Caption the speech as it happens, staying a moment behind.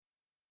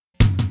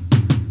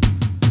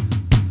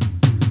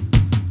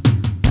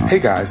Hey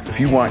guys, if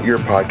you want your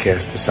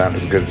podcast to sound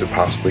as good as it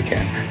possibly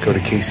can, go to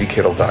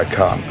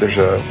CaseyKittle.com. There's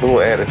a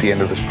little ad at the end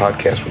of this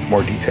podcast with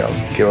more details.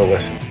 Give it a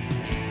listen.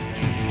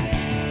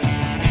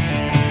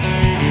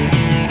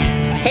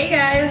 Hey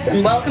guys,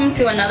 and welcome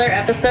to another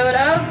episode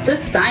of The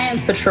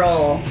Science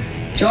Patrol.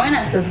 Join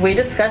us as we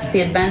discuss the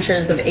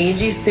adventures of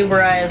A.G.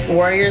 Tsuburai's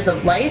Warriors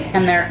of Light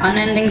and their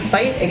unending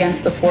fight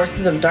against the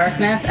forces of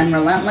darkness and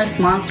relentless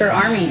monster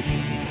armies.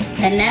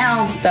 And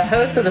now, the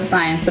hosts of The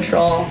Science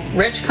Patrol,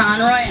 Rich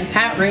Conroy and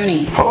Pat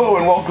Rooney. Hello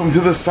and welcome to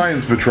The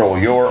Science Patrol,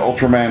 your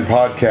Ultraman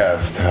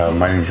podcast.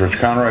 My name is Rich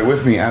Conroy.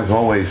 With me, as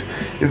always,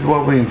 is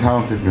lovely and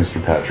talented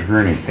Mr. Patrick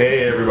Rooney.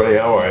 Hey everybody,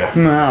 how are you?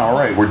 All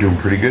right, we're doing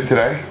pretty good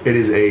today. It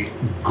is a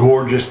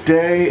gorgeous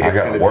day. I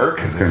got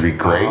work. It's going to be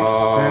great.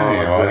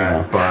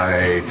 That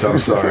bites. I'm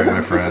sorry,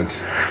 my friend.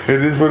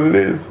 It is what it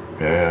is.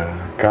 Yeah.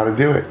 Got to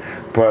do it.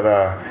 But,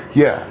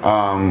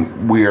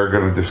 we are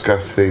going to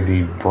discuss today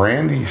the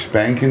brandy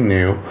spanking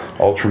new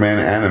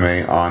Ultraman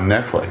anime on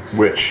Netflix.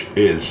 Which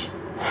is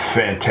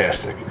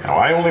fantastic. Now,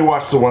 I only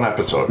watched the one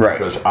episode. Right.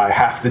 Because I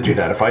have to do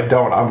that. If I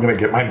don't, I'm going to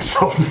get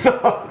myself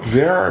nuts.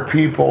 There are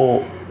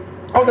people...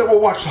 Oh, that will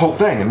watch the whole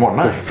thing in one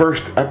night. The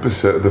first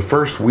episode, the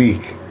first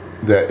week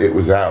that it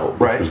was out,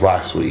 which was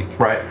last week.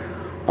 Right.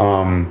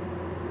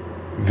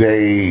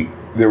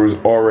 There was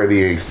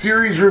already a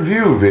series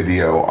review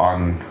video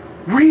on...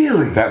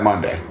 Really? That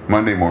Monday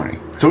morning.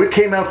 So it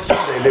came out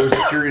Sunday. There was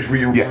a series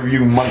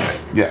review Monday.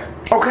 Yeah.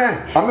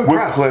 Okay, I'm impressed.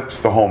 With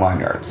clips, the whole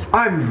 9 yards.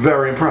 I'm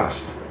very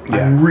impressed.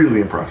 Yeah. I'm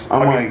really impressed.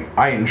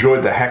 I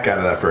enjoyed the heck out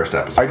of that first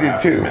episode. I did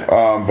too.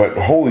 But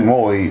holy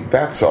moly,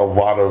 that's a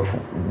lot of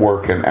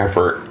work and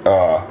effort.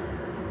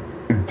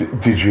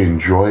 Did you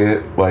enjoy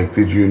it? Like,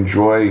 did you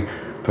enjoy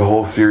the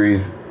whole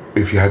series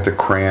if you had to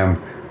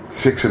cram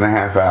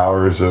 6.5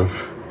 hours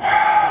of...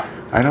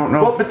 I don't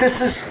know. Well, but this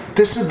is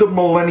the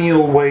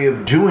millennial way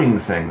of doing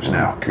things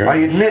now. Okay. I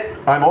admit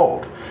I'm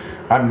old.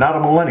 I'm not a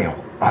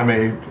millennial. I'm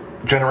a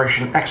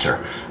Generation Xer.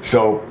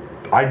 So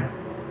I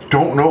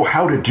don't know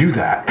how to do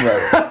that.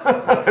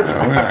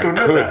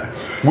 Right.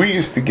 We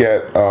used to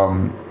get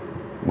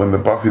when the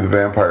Buffy the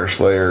Vampire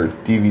Slayer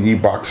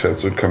DVD box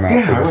sets would come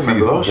out for the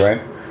seasons, those. Right?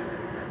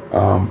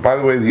 By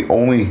the way, the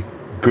only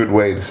good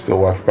way to still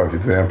watch Buffy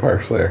the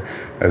Vampire Slayer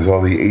is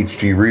all the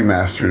HD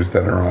remasters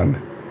that are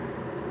on.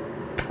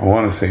 I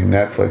want to say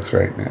Netflix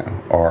right now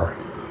are...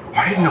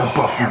 I didn't know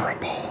Buffy.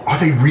 Are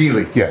they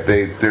really? Yeah,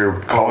 their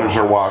colors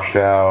are washed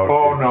out.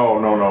 Oh,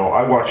 no.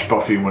 I watched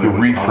Buffy when it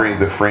was...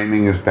 The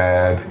framing is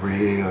bad.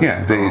 Really?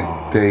 Yeah,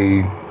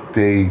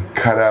 they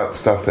cut out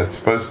stuff that's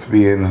supposed to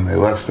be in and they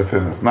left stuff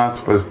in that's not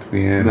supposed to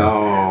be in.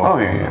 No. Oh,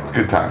 yeah, it's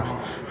good times.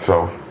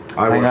 So,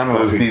 hang on to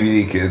those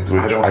DVD kids,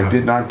 which I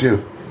did not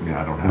do.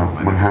 Yeah, I don't have them.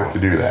 I'm going to have to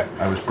do that.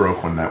 I was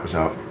broke when that was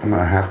out. I'm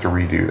going to have to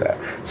redo that.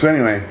 So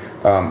anyway,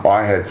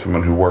 I had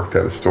someone who worked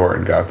at a store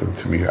and got them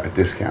to me at a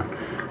discount.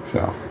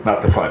 So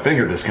not the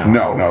 5-finger discount.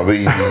 No,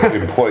 the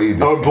employee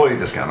discount. Oh, employee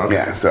discount. Okay.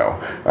 Yeah, so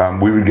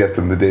we would get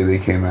them the day they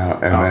came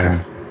out, and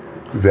then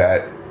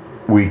that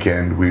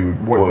weekend we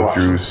would blow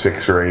through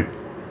 6 or 8,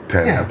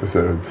 10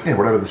 episodes. Yeah,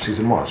 whatever the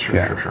season was. Sure.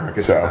 I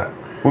guess that.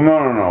 Well,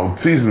 no.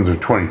 Seasons are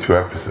 22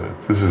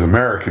 episodes. This is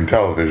American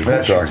television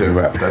we're talking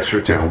about. That's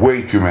true, too.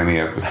 Way too many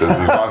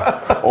episodes.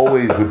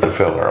 Always with the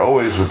filler.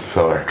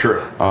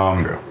 True.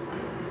 True.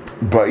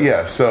 But,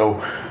 yeah, so,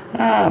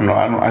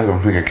 I don't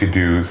think I could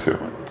do...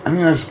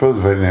 I suppose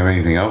if I didn't have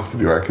anything else to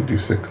do, I could do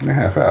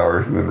 6.5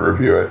 hours and then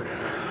review it.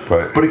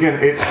 But again,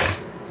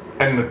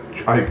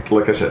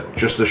 like I said,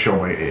 just to show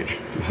my age,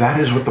 that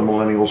is what the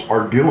millennials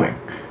are doing.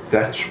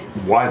 That's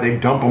why they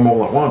dump them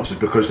all at once, is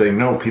because they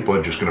know people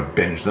are just going to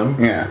binge them.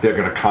 Yeah. They're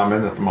going to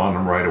comment on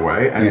them right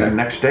away, and the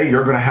next day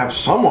you're going to have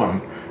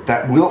someone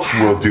that will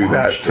do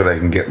that so they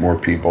can get more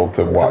people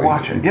to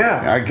watch it.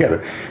 Yeah, I get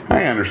it.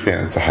 I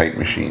understand it's a hype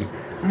machine.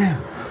 Yeah.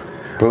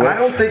 But I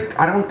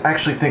don't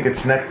actually think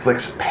it's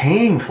Netflix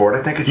paying for it.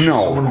 I think it's just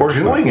someone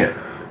doing it.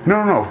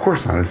 No, of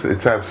course not.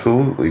 It's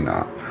absolutely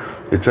not.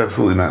 It's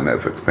absolutely not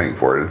Netflix paying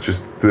for it. It's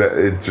just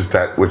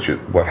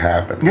what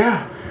happened.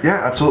 Yeah,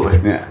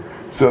 absolutely. Yeah.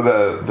 So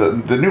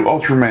the new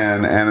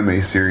Ultraman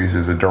anime series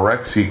is a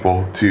direct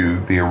sequel to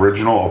the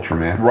original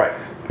Ultraman. Right.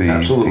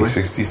 Absolutely. The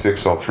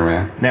 66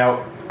 Ultraman.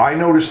 Now, I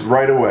noticed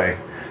right away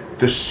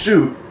the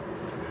suit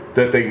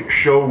that they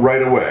show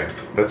right away,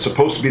 that's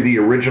supposed to be the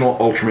original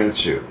Ultraman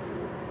suit,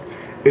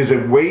 is a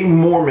way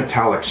more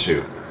metallic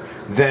suit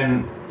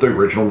than the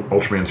original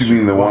Ultraman suit. You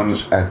mean the one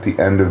at the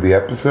end of the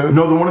episode?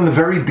 No, the one in the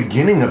very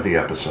beginning of the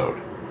episode.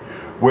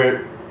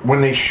 Where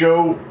when they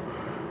show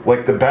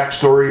like the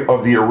backstory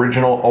of the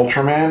original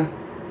Ultraman,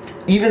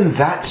 even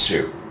that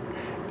suit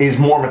is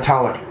more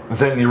metallic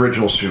than the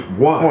original suit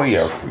was. Well,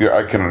 yeah,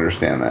 I can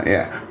understand that.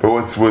 Yeah, but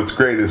what's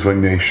great is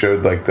when they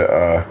showed like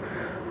the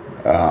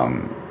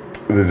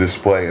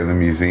display in the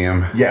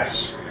museum.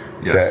 Yes.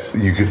 That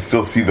you could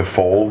still see the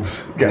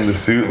folds in the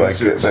suit. That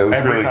was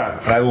every really time.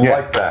 And I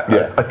like that.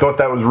 Yeah. I thought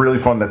that was really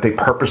fun that they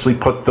purposely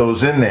put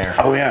those in there.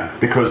 Oh yeah,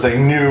 because they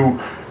knew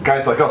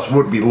guys like us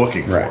would be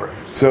looking for it.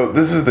 So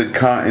this is in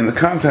the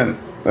content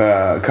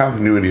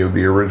continuity of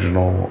the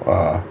original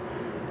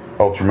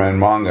Ultraman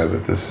manga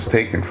that this is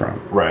taken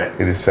from. Right.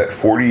 It is set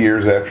 40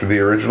 years after the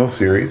original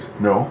series.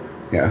 No.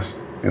 Yes,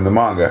 in the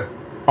manga.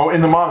 Oh,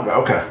 in the manga.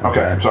 Okay.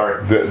 I'm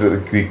sorry.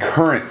 The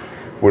current,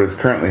 what is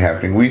currently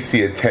happening, we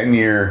see a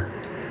 10-year,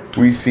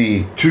 we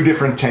see... 2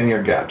 different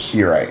 10-year gaps.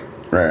 You're right.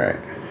 Right.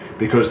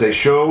 Because they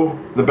show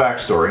the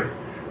backstory,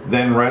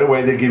 then right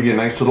away they give you a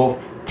nice little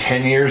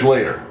 10 years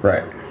later.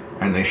 Right.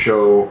 And they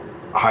show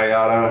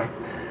Hayata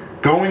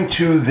going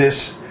to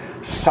this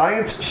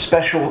Science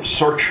Special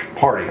Search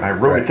Party. And I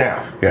wrote it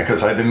down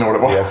because I didn't know what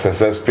it was. The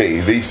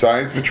SSP, the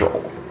Science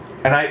Patrol.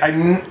 And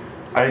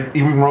I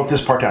even wrote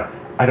this part down.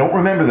 I don't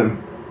remember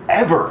them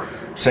ever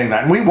saying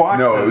that. And we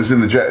watched it was in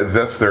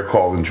that's they're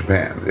called in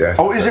Japan. Yes.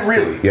 Oh, is it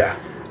really? Yeah.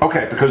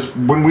 Okay, because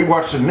when we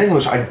watched it in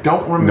English, I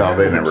don't remember. No,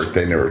 they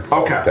never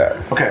called it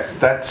that. Okay,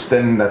 that's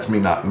me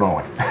not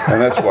knowing.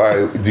 And that's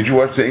why. Did you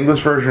watch the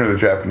English version or the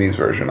Japanese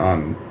version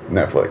on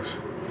Netflix?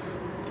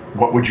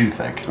 What would you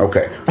think?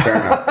 Okay, fair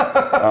enough.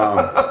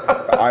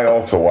 I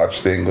also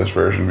watched the English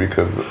version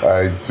because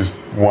I just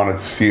wanted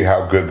to see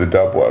how good the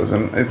dub was,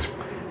 and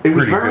it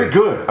was very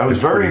good. I was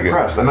very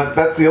impressed, and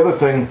that's the other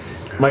thing.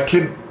 My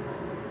kid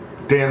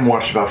Dan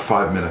watched about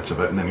 5 minutes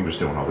of it, and then he was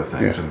doing other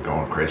things and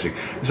going crazy.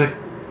 He's like,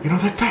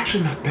 that's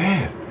actually not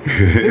bad.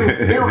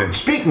 They were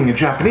speaking in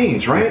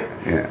Japanese, right?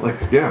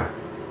 Yeah.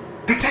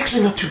 That's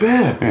actually not too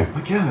bad.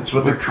 Yeah. That's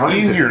what they're trying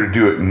to do. It's easier to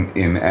do it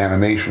in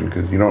animation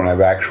because you don't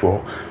have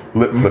actual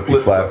lip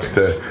flaps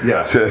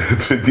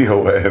to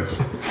deal with.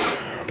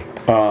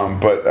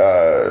 But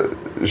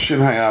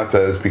Shin Hayata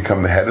has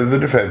become the head of the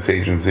defense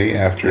agency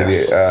after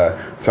the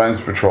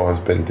Science Patrol has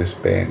been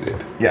disbanded.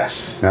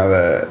 Yes. Now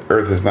the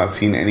Earth has not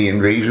seen any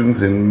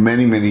invasions in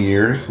many, many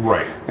years.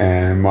 Right.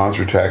 And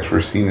monster attacks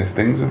were seen as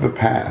things of the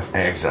past.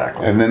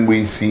 Exactly. And then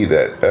we see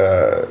that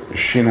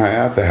Shin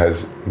Hayata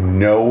has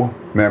no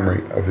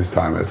memory of his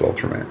time as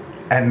Ultraman.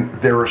 And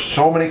there were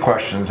so many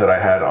questions that I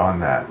had on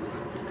that.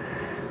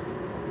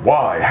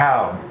 Why?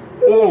 How?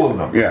 All of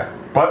them. Yeah.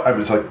 But I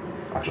was like,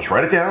 I'll just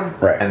write it down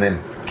and then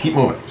keep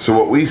moving. So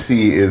what we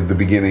see is the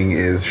beginning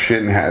is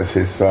Shin has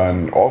his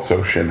son,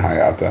 also Shin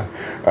Hayata,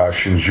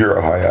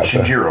 Shinjiro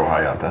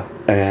Hayata.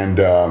 And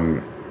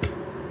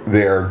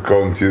they're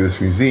going through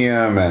this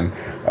museum, and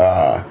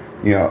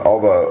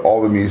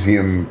all the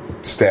museum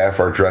staff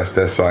are dressed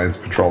as Science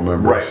Patrol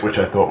members. Right, which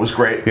I thought was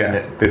great.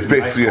 Yeah, it's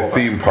basically a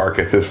theme park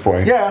at this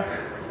point. Yeah.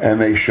 And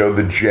they show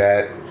the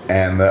jet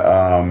and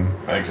the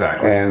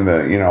exactly, and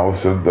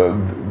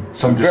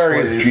some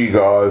various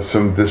G-Gauze,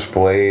 some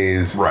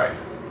displays, right?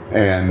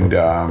 And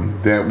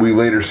then we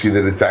later see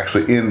that it's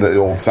actually in the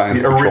old Science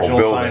Patrol building, the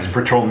original Science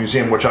Patrol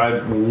Museum, which I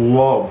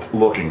loved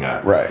looking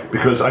at, right?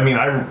 Because I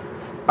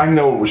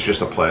know it was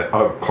just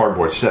a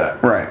cardboard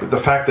set, right? But the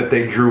fact that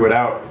they drew it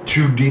out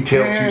too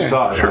detailed, too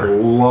size, I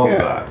love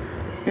that.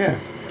 Yeah.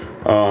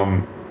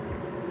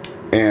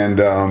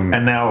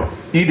 And now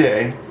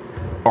Ide,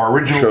 our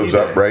original shows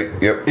up, right?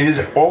 Yep. Is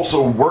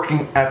also working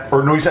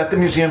he's at the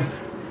museum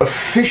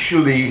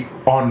officially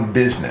on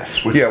business.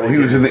 He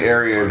was in the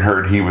area and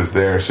heard he was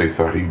there, so he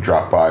thought he'd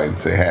drop by and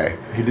say, "Hey."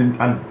 He didn't.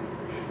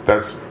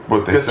 That's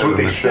what they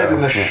said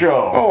in the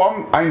show.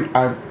 Oh, I'm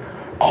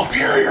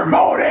ulterior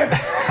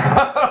motives.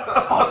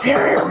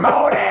 Ulterior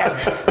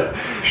motives.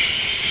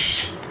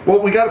 Well,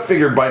 we got to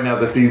figure by now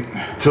that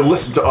to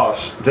listen to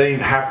us, they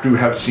have to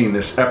have seen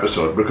this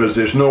episode because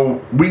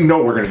we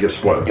know we're going to get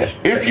spoilers.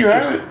 Yeah. If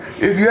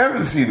you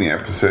haven't seen the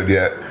episode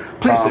yet,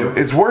 please do.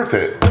 It's worth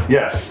it.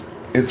 Yes,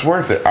 it's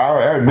worth it.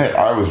 I admit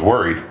I was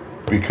worried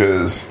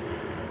because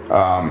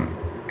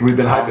we've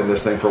been hyping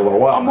this thing for a little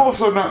while. I'm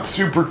also not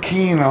super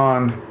keen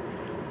on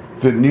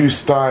the new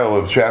style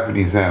of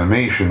Japanese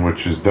animation,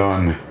 which is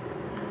done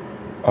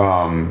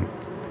on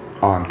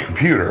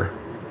computer.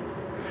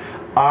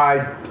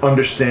 I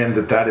understand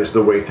that is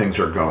the way things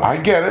are going. I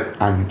get it.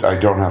 I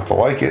don't have to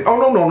like it. Oh,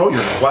 no.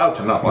 You're allowed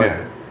to not like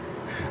it.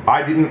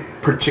 I didn't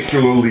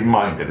particularly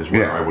mind it is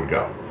where I would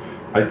go.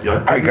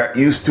 I got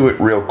used to it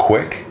real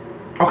quick.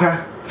 Okay,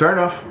 fair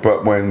enough.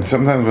 But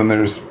sometimes when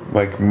there's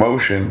like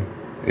motion,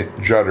 it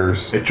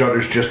judders. It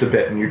judders just a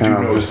bit, and you do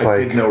notice. I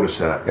did notice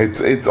that.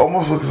 It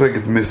almost looks like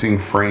it's missing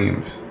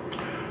frames.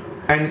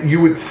 And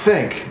you would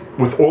think,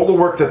 with all the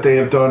work that they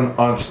have done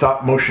on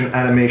stop motion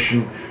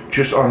animation,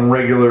 just on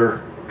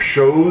regular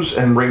shows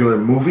and regular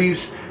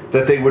movies,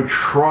 that they would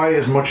try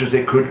as much as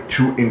they could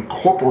to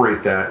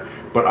incorporate that.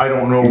 But I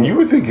don't know. You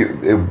would think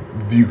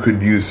you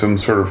could use some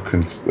sort of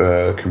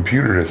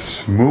computer to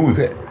smooth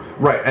it.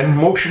 Right, and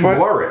motion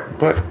blur it.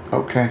 But,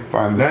 okay,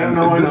 fine.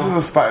 This is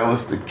a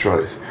stylistic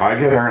choice. I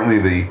get Apparently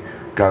the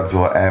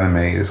Godzilla anime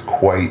is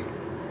quite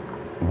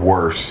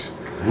worse.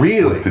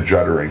 Really? With the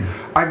juddering.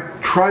 I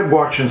tried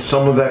watching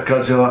some of that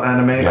Godzilla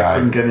anime. I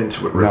couldn't get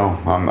into it, really. No,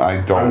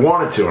 I don't. I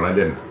wanted to, and I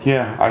didn't.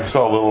 Yeah, I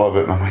saw a little of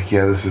it, and I'm like,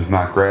 this is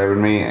not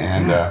grabbing me.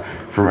 And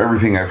from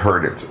everything I've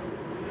heard, it's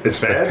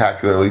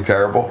spectacularly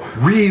terrible.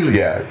 Really?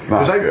 Yeah, it's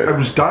not good. I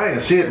was dying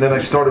to see it, and then I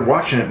started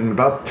watching it, and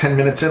about 10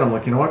 minutes in, I'm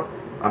like, you know what?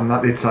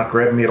 It's not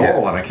grabbing me at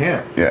all, and I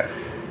can't. Yeah.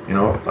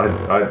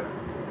 I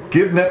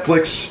give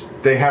Netflix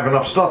they have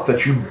enough stuff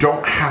that you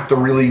don't have to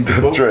really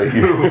devote That's right.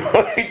 to.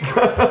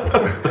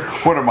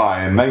 What am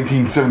I, in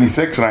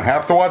 1976 and I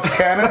have to watch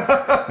Canon?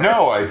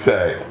 No, I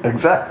say.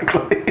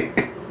 Exactly.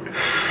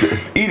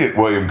 Eat it,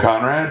 William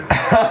Conrad.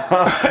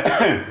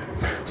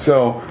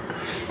 So,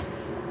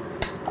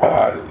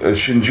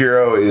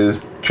 Shinjiro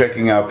is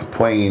checking out the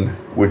plane,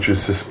 which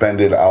is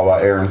suspended a la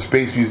Air and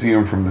Space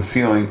Museum from the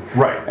ceiling.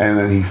 Right. And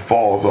then he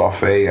falls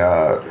off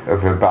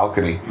of a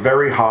balcony.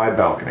 Very high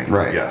balcony.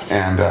 Right. Yes.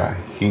 And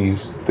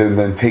he's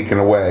then taken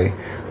away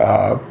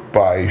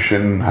by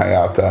Shin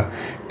Hayata,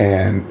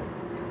 and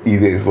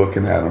Ide's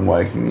looking at him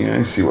like, yeah,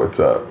 I see what's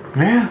up.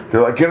 Yeah.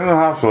 They're like, get him to the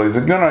hospital. He's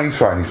like, no, he's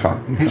fine. He's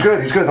fine. He's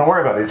good. He's good. Don't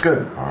worry about it. He's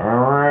good. All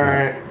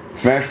right.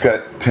 Smash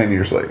cut 10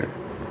 years later.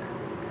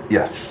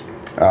 Yes.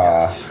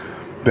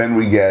 Then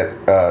we get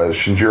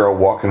Shinjiro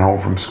walking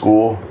home from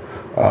school,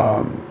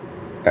 or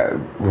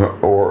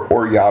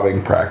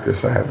yachting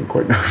practice. I haven't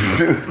quite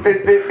noticed.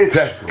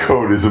 That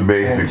code is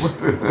amazing.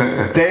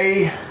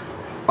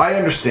 I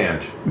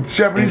understand. It's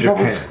Japanese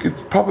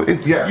public.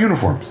 It's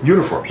uniforms.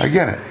 Uniforms. I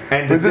get it.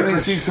 And but then they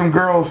see some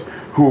girls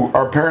who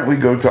apparently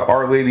go to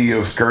Our Lady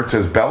of Skirts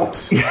as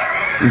belts.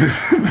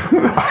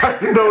 I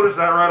noticed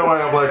that right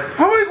away. I'm like,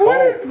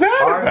 what is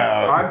that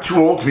about? I'm too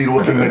old to be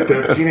looking at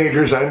their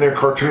teenagers and their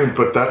cartoons,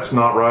 but that's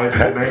not right.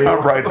 That's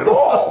not right at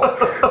all.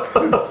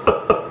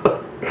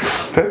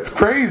 That's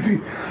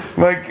crazy.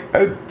 Like,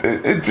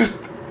 it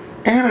just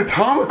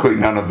anatomically,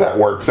 none of that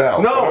works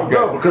out. No,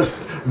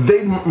 because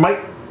they might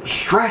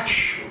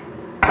stretch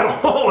at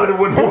all, and it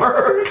wouldn't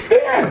work.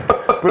 Yeah.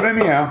 But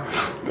anyhow,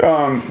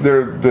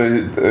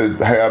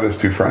 Hayata's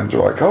two friends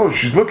are like, "Oh,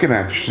 she's looking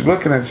at you. She's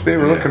looking at you. They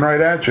were looking right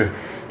at you."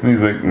 And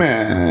he's like,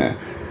 "Man."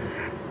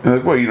 They're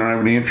like, "Well, you don't have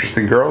any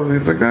interesting girls?" And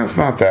he's like, "No, it's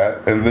not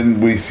that." And then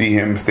we see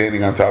him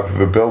standing on top of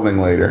a building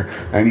later,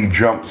 and he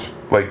jumps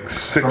like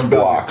 6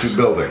 blocks.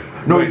 Building.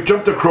 No, he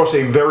jumped across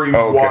a very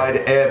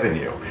wide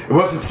avenue. It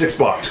wasn't 6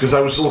 blocks, because I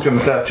was looking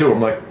at that too.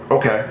 I'm like,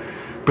 okay.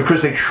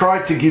 Because they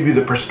tried to give you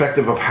the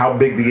perspective of how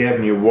big the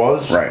avenue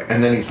was. Right.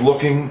 And then he's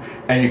looking,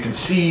 and you can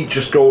see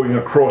just going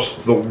across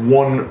the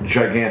one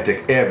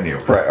gigantic avenue.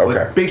 Right,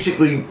 okay. Like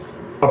basically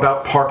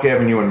about Park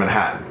Avenue in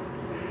Manhattan.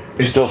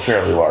 It's still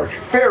fairly large.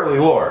 Fairly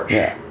large.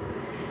 Yeah.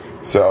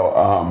 So,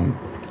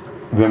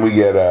 then we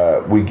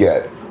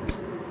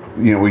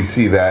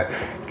see that.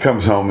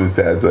 Comes home, his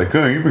dad's like,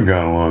 "Oh, you've been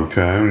gone a long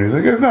time." And he's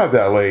like, "It's not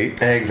that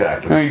late."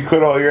 Exactly. "Oh, you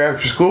quit all your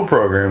after school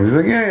programs." He's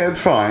like, yeah,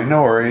 it's fine,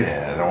 no worries.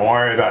 Yeah, don't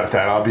worry about it,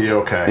 Dad. I'll be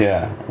okay.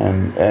 Yeah,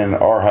 and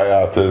our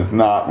Hayata is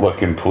not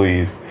looking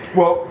pleased.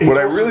 Well, what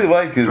I really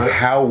like is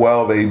how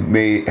well they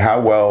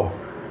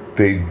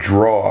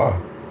draw.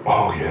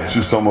 Oh yeah.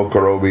 Susumu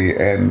Kurobi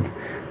and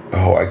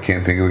I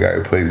can't think of the guy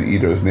who plays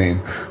Ito's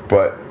name,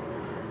 but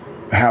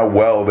how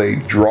well they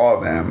draw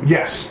them.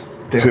 Yes.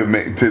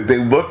 They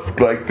look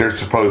like they're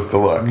supposed to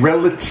look.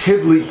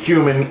 Relatively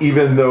human,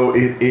 even though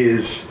it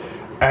is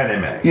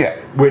anime. Yeah.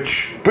 But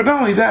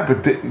not only that,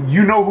 but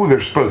you know who they're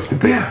supposed to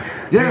be.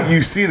 Yeah.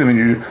 You see them,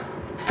 and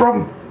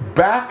from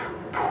back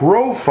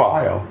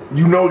profile,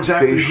 you know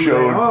exactly who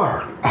they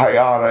are.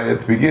 Hayata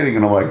at the beginning,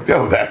 and I'm like,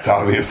 "Oh, that's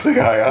obviously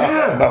Hayata."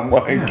 Yeah. And I'm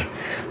like,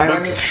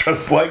 looks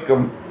just like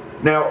him.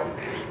 Now,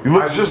 he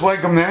looks just like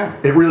him now.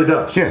 It really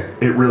does. Yeah.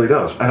 It really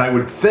does. And I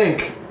would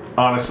think,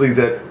 honestly,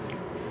 that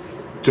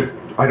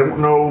I don't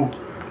know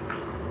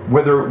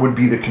whether it would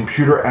be the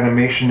computer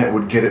animation that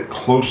would get it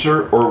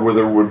closer, or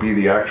whether it would be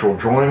the actual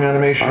drawing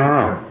animation. I don't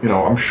know. You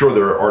know, I'm sure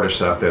there are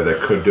artists out there that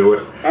could do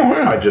it. Oh,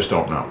 yeah. I just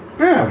don't know.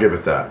 Yeah. I'll give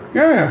it that.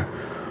 Yeah.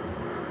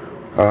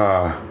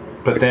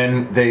 But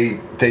then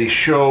they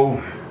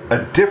show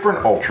a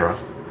different Ultra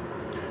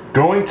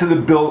going to the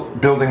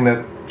building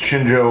that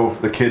Shinjo,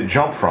 the kid,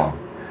 jumped from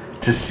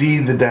to see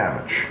the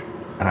damage.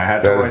 And I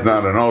had to That is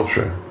not an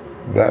Ultra.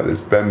 That is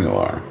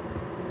Bemular.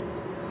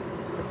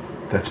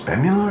 That's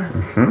Bemular?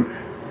 Mm-hmm.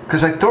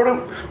 Because I thought it...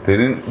 They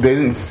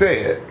didn't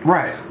say it.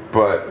 Right.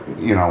 But,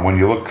 when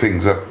you look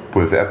things up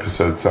with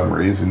episode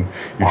summaries and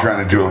you're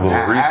trying to do a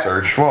little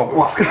research, well,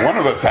 one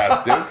of us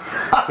has to.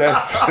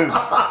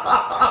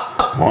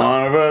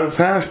 One of us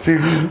has to.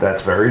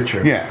 That's very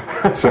true. Yeah.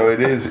 So it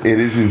is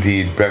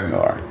indeed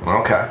Bemular.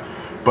 Okay.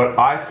 But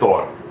I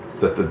thought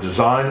that the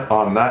design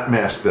on that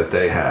mask that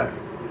they had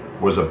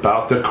was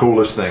about the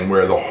coolest thing,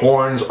 where the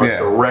horns are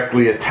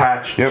directly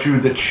attached to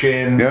the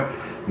chin. Yep.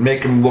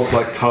 Make them look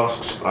like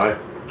tusks. I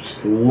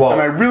love it.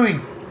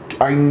 And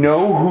I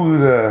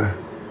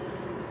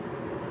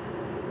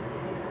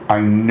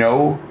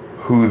know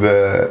who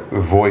the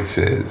voice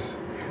is,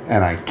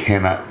 and I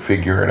cannot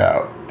figure it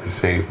out to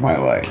save my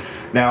life.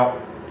 Now,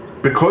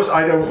 because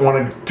I don't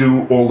want to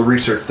do all the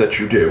research that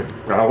you do,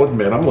 I'll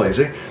admit I'm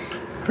lazy.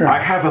 Fair. I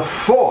have a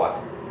thought,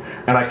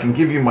 and I can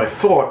give you my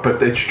thought,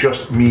 but it's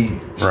just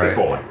me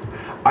spitballing.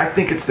 Right. I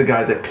think it's the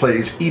guy that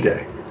plays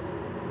Ide.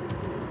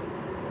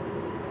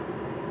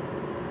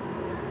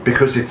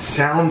 Because it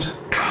sounds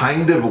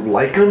kind of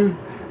like him,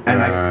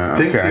 and I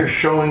think they're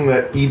showing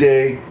that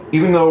Ide,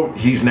 even though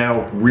he's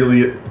now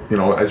really,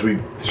 as we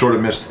sort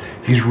of missed,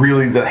 he's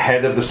really the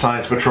head of the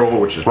Science Patrol,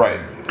 which is right.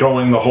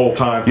 going the whole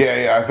time.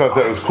 Yeah, I thought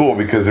that was cool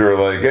because they were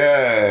like,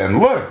 yeah, and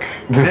look.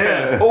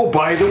 Yeah. Oh,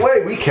 by the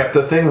way, we kept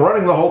the thing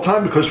running the whole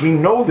time because we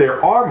know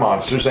there are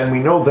monsters and we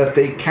know that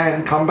they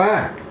can come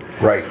back.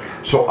 Right.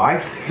 So I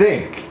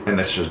think, and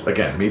that's just,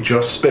 again, me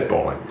just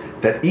spitballing,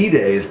 that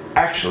E-Day is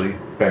actually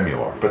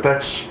Bemular. But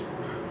that's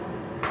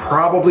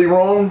probably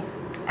wrong.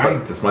 I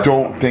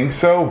don't think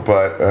so,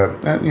 but,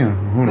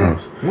 who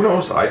knows? Who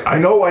knows? I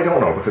know I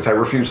don't know because I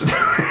refuse to do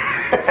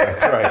it.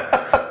 That's right.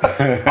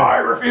 I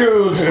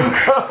refuse.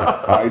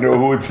 I know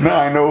who it's not.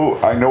 I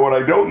know what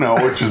I don't know,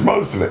 which is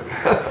most of it.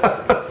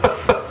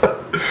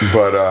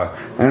 But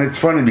and it's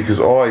funny because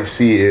all I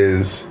see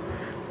is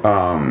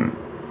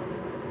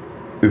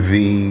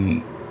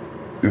the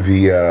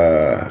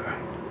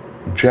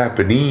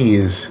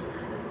Japanese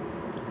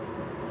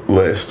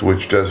list,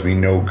 which does me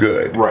no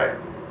good.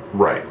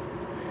 Right.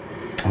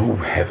 Oh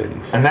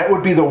heavens! And that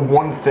would be the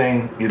one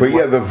thing.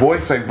 The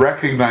voice, I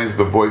recognize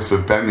the voice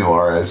of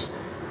Bemular as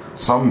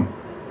some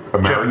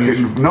American, Japanese,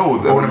 an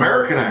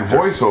American actor.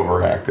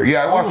 voiceover actor.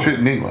 Yeah, I watched it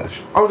in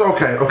English. Oh,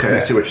 okay. Yeah.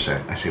 I see what you're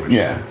saying.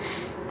 Yeah.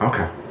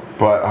 Okay.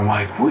 But I'm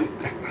like, who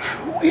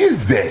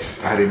is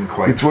this? I didn't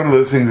quite. It's one of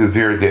those things that's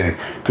irritating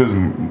because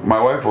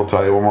my wife will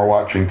tell you when we're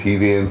watching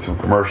TV and some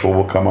commercial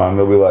will come on,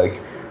 they'll be like,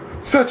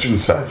 such and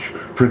such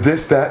for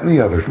this, that, and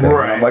the other thing.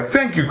 Right. And I'm like,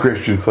 thank you,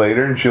 Christian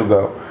Slater, and she'll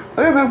go,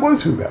 yeah, that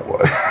was who that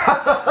was.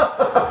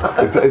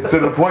 it's to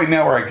the point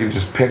now where I can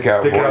just pick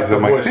out voices.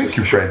 I'm like, thank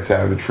you, Fred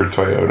Savage, for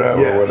Toyota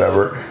or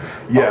whatever.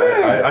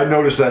 Yeah, I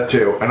noticed that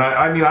too. And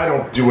I mean, I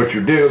don't do what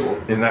you do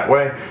in that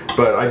way,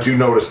 but I do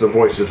notice the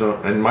voices.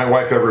 And my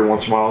wife every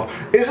once in a while,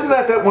 isn't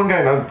that one guy?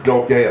 And I'll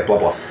go, yeah, blah,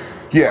 blah.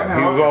 Yeah,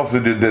 he was also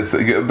did this.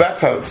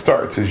 That's how it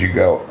starts, as you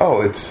go,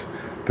 oh, it's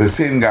the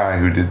same guy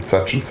who did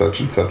such and such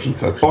and such and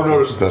such. Oh,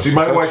 no, see,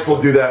 my wife will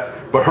do that.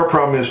 But her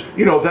problem is,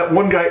 that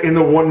one guy in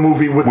the one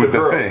movie with the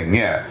girl. Thing,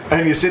 yeah.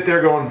 And you sit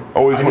there going,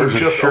 always wears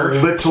just shirt.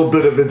 a little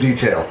bit of a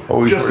detail.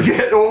 Always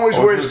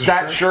wears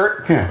that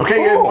shirt. Yeah.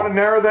 Okay, you want to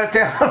narrow that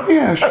down?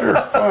 Yeah, sure,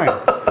 fine.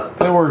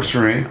 That works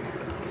for me.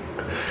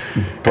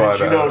 But and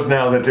she knows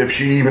now that if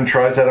she even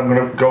tries that, I'm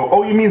going to go,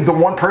 oh, you mean the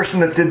one person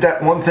that did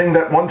that one thing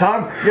that one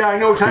time? Yeah, I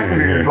know exactly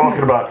who you're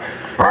talking about.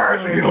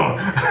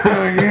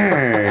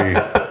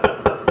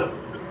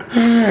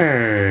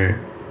 Hey.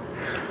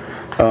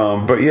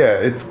 But yeah,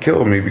 it's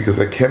killing me because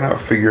I cannot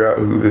figure out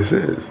who this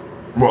is.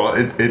 Well,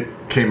 it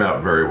came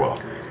out very well.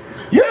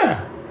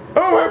 Yeah.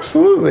 Oh,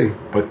 absolutely.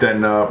 But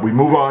then we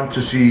move on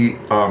to see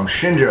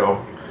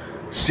Shinjo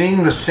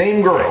seeing the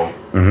same girl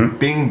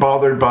being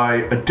bothered by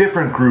a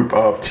different group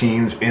of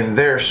teens in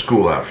their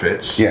school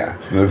outfits. Yeah.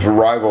 So there's a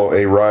rival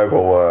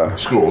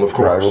school, of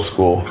course. Rival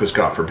school. Because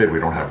God forbid we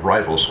don't have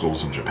rival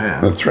schools in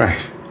Japan. That's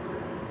right.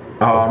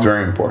 It's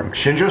very important.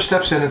 Shinjo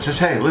steps in and says,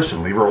 hey,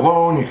 listen, leave her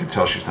alone. You can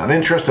tell she's not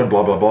interested,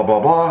 blah, blah, blah, blah,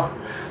 blah.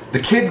 The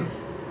kid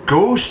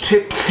goes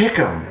to kick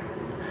him.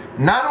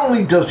 Not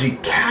only does he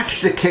catch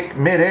the kick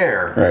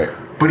midair,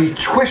 but he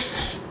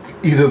twists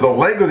either the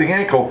leg or the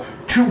ankle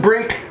to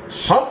break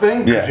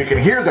something, because you can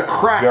hear the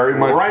crack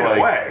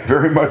away.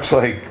 Very much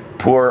like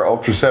poor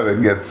Ultra 7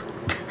 gets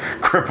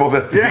crippled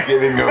at the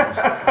beginning of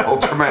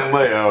Ultraman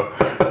Leo.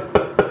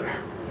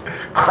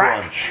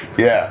 Crunch.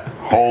 Yeah.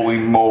 Holy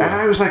moly. And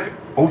I was like,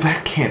 oh,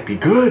 that can't be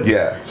good.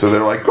 Yeah. So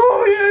they're like,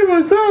 oh, yeah,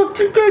 it was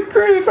good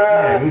grief.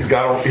 And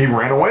he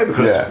ran away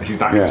because he's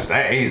not going to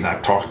stay. He's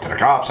not talking to the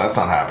cops. That's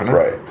not happening.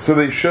 Right. So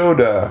they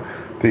showed Ide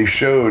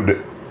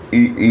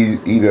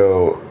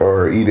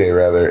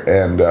rather,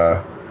 and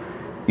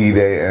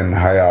Ide and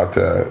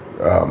Hayata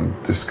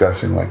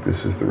discussing like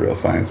this is the real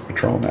Science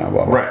Patrol now,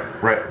 blah blah.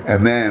 Right.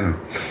 And then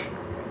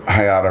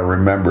Hayata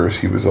remembers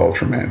he was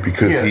Ultraman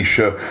because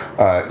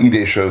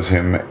Ide shows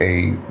him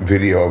a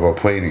video of a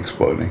plane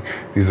exploding.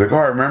 He's like, oh,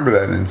 I remember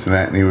that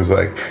incident, and he was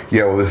like,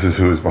 yeah, well, this is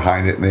who was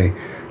behind it, and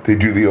they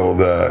do the old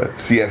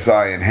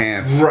CSI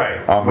enhance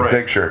on the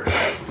picture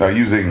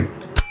using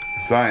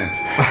science,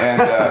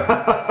 and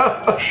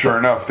sure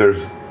enough,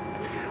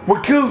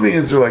 what kills me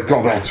is they're like,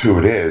 oh, that's who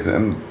it is,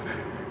 and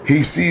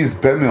he sees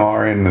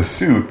Bemular in the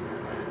suit,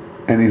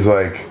 and he's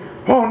like,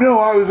 oh no,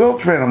 I was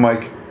Ultraman. I'm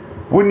like,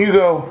 wouldn't you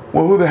go,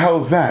 well, who the hell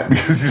is that?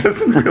 Because he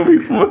doesn't really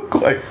look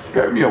like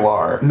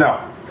Bemular.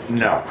 No.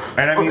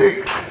 And I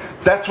mean,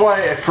 that's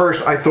why at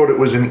first I thought it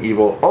was an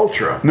evil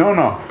Ultra.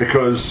 No.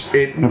 Because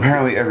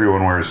apparently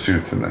everyone wears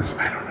suits in this.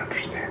 I don't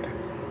understand it.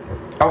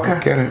 Okay. I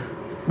get it.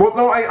 Well,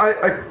 no,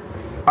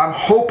 I'm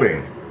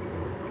hoping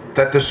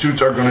that the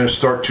suits are going to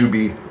start to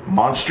be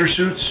monster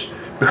suits.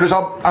 Because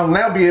I'll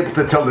now be able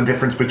to tell the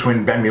difference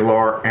between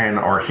Bemular and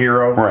our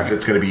hero. Because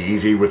it's going to be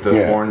easy with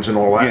the horns and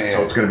all that.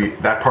 So it's going to be,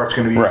 that part's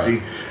going to be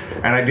easy.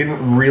 And I didn't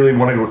really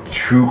want to go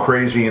too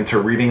crazy into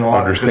reading a lot.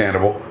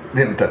 Understandable.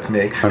 That's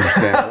me.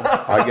 Understandable.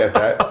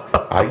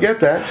 I get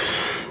that.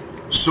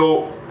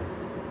 So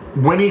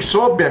when he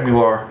saw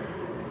Bemular,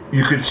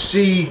 you could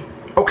see,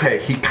 okay,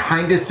 he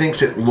kind of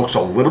thinks it looks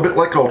a little bit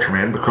like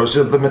Ultraman because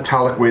of the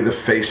metallic way the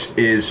face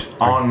is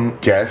on.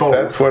 Guess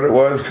that's what it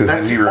was, because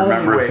then he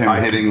remembers him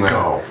hitting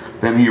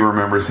then he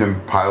remembers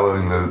him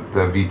piloting the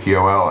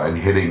VTOL and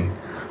hitting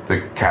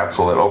the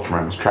capsule that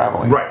Ultraman was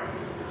traveling.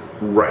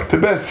 Right. The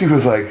best, he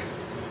was like,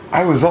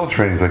 I was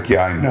Ultraman. He's like,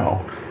 yeah, I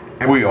know.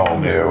 And we all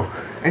knew.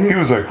 And he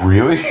was like,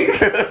 really?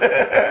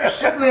 You're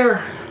sitting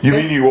there. You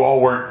mean you all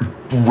weren't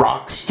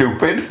rock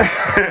stupid? But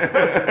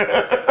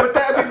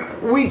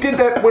we did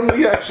that when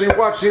we actually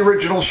watched the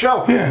original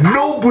show. Yeah.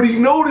 Nobody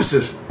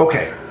notices.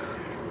 Okay,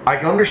 I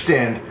can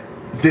understand.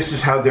 This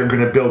is how they're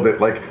going to build it.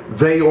 Like,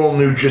 they all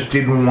knew, just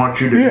didn't want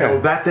you to know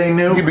that they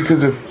knew. Yeah,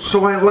 because if...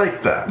 So I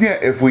like that. Yeah,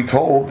 if we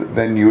told,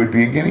 then you would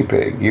be a guinea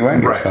pig. You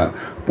and your son.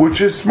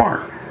 Which is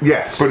smart.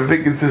 Yes. But I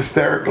think it's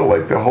hysterical,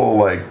 like, the whole,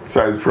 like,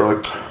 science for,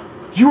 like,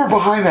 you were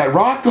behind that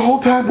rock the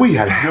whole time? We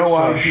had no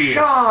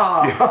idea.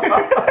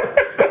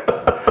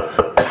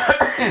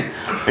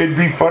 It'd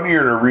be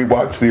funnier to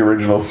rewatch the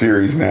original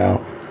series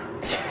now.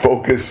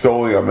 Focus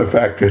solely on the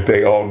fact that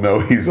they all know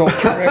he's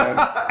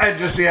Ultraman. And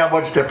just see how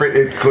much different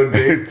it could be.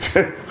 It's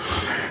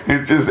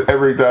just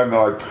every time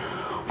they're like,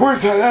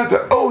 where's that?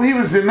 Oh, he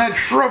was in that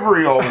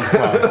shrubbery all this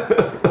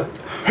time.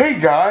 Hey,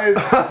 guys.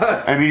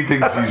 And he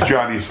thinks he's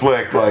Johnny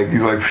Slick. Like,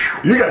 he's like,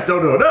 you guys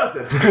don't know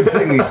nothing. It's a good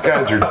thing these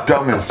guys are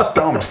dumb as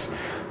stumps.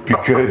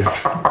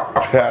 Because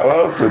how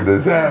else would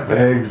this happen?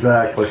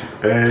 Exactly.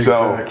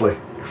 So,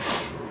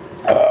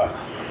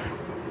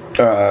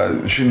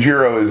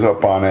 Shinjiro is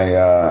up on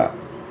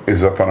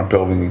a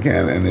building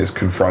again and is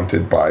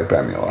confronted by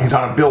Bemular. He's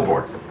on a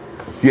billboard.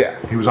 Yeah,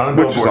 he was on a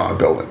billboard. Which is on a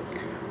building.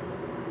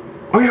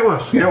 Oh yeah, it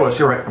was. Yeah, it was.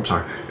 You're right. I'm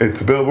sorry.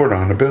 It's a billboard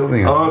on a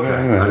building. Oh,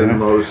 okay. I didn't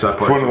notice that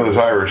part. It's one of those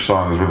Irish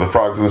songs where the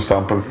frog's in a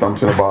stump and the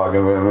stump's in a bog,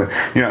 and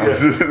you know.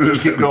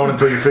 Just keep going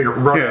until you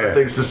run out of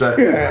things to say.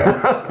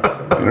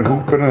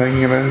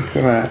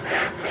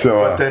 So,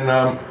 but then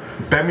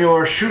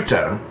Bemular shoots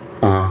at him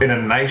in a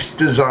nice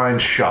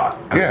designed shot.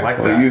 I like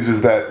that. He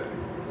uses that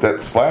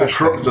slash,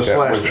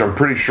 which I'm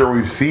pretty sure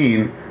we've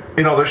seen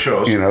in other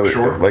shows. You know,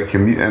 sure. Like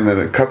him, and then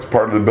it cuts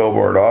part of the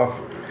billboard off.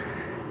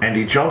 And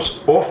he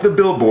jumps off the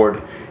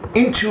billboard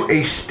into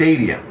a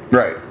stadium.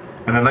 Right.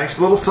 And a nice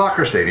little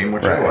soccer stadium,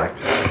 which I liked.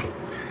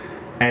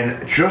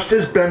 And just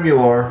as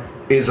Bemular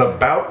is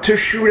about to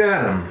shoot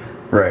at him,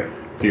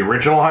 the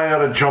original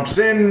Hayata jumps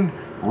in,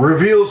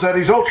 reveals that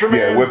he's Ultraman.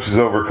 Yeah, whips his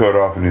overcoat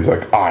off, and he's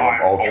like,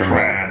 I'm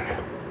Ultraman.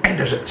 And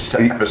there's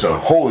an episode.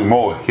 Holy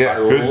moly. Yeah,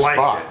 good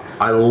spot.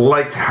 I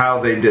liked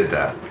how they did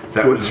that.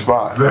 That good was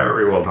spot.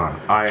 Very well done.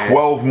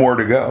 12 more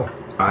to go.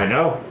 I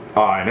know.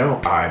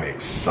 I'm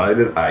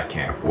excited. I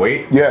can't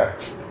wait. Yeah.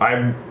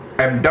 I'm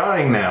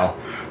dying now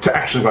to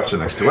actually watch the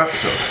next 2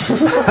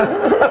 episodes.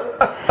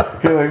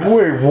 You're like,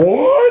 wait,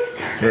 what?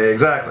 Yeah,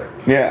 exactly.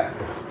 Yeah.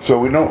 So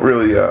we don't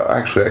really...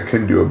 actually, I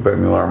can do a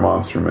Bemular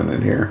Monsterman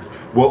in here.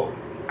 Well,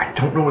 I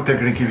don't know what they're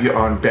going to give you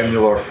on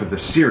Bemular for the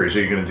series.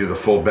 Are you going to do the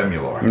full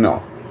Bemular?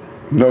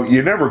 No,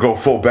 you never go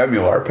full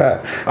Bemular,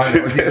 Pat. I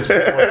know. These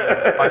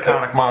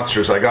iconic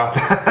monsters. I got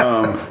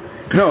that.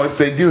 No,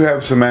 they do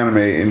have some anime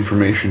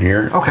information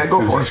here. Okay, go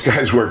for it. These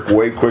guys work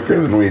way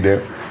quicker than we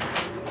do.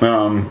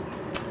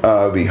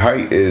 The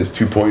height is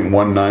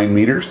 2.19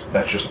 meters.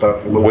 That's just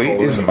about...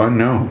 Weight is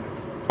unknown.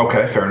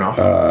 Okay, fair enough.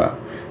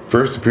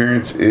 First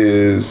appearance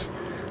is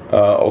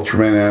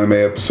Ultraman Anime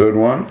Episode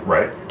 1.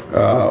 Right.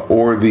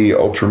 Or the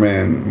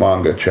Ultraman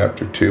Manga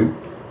Chapter 2.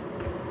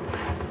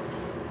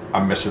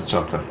 I'm missing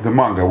something. The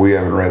manga. We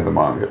haven't read the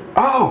manga.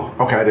 Oh,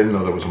 okay. I didn't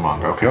know there was a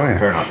manga. Okay,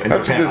 fair enough.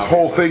 That's what this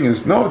whole thing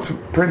is. No, it's a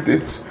print.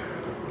 It's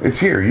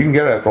here. You can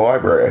get it at the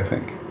library, I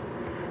think.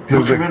 The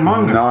Ultraman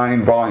manga?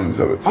 9 volumes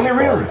of it. So far.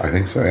 Really? I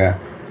think so, yeah.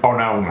 Oh,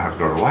 now I'm going to have to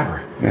go to the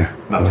library. Yeah.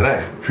 Not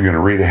today. If you're going to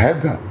read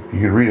ahead, though, you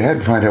can read ahead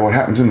and find out what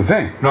happens in the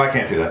thing. No, I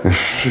can't do that.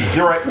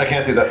 You're right. I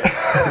can't do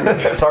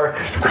that. Sorry.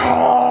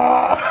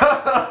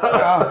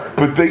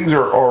 But things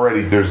are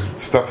already... There's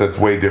stuff that's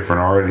way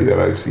different already that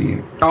I've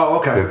seen. Oh,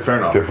 okay. That's fair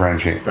enough.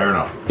 Differentiate. Fair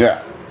enough.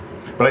 Yeah.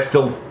 But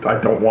I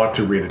don't want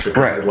to read it because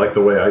I like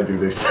the way I do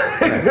these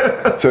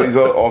things. So he's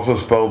also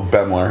spelled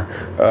Bemular.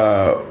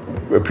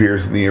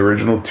 Appears in the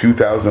original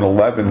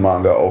 2011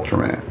 manga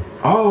Ultraman.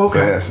 Oh, okay.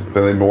 So yes, they've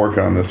been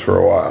working on this for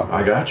a while.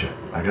 I got you.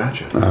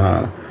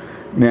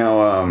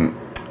 Now,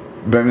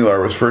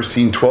 Bemular was first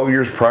seen 12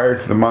 years prior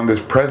to the manga's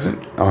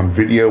present on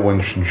video when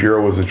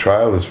Shinjiro was a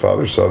child. His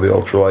father saw the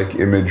ultralight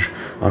image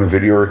on a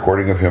video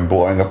recording of him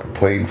blowing up a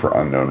plane for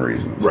unknown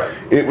reasons. Right.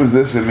 It was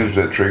this image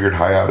that triggered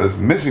Hayata's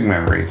missing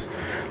memories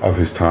of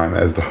his time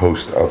as the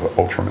host of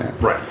Ultraman.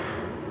 Right.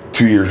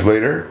 2 years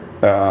later,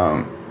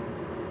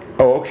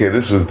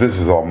 this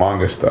is all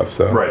manga stuff.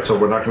 So right, so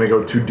we're not going to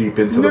go too deep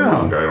into the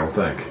manga, I don't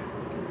think.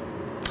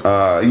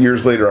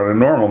 Years later, on a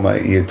normal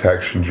night, he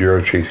attacked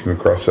Shinjiro, chasing him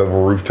across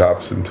several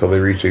rooftops until they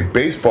reached a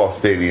baseball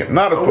stadium,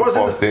 not a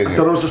football stadium. I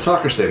thought it was a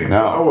soccer stadium.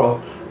 No. Oh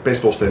well,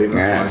 baseball stadium.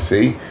 That's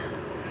fine. See,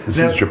 this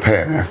is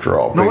Japan after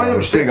all. No, I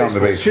understand.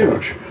 Baseball's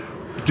huge.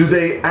 Do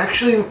they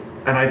actually?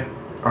 And I'm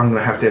going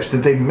to have to ask.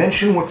 Did they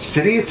mention what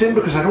city it's in?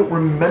 Because I don't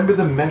remember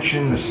them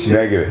mentioning the city.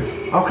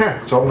 Negative. Okay,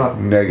 so I'm not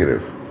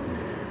negative.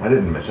 I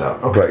didn't miss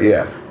out. Okay, but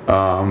yeah.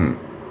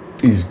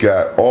 He's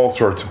got all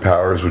sorts of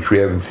powers, which we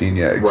haven't seen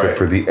yet, except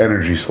for the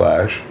energy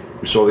slash.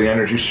 We saw the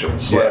energy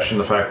slash and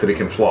the fact that he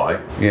can fly.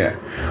 Yeah.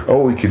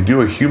 Oh, we can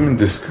do a human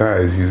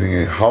disguise using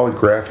a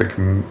holographic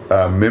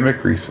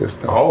mimicry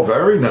system. Oh,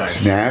 very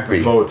nice. Snappy.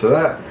 Look forward to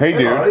that. Hey,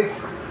 dude. Buddy.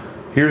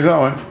 Here's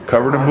Owen,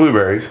 covered in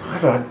blueberries.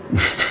 Hi, bud.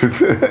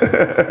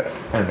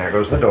 And there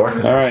goes the door.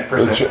 All right,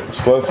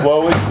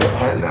 slowly.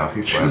 No,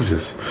 he's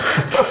Jesus.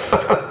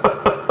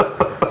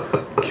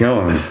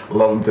 Killing me.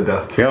 Love him to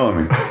death.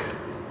 Killing me.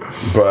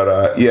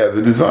 But, yeah,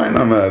 the design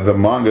on the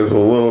manga is a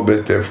little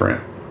bit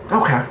different.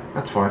 Okay,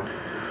 that's fine.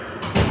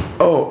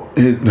 Oh,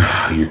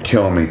 you're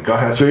killing me. Go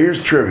ahead. So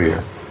here's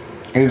trivia.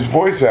 His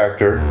voice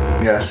actor,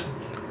 Yes.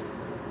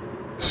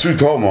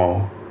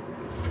 Tsutomu.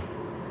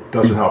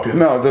 Doesn't help you?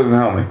 No, it doesn't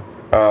help me.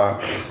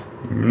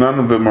 None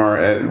of them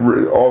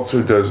are.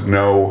 Also does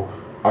no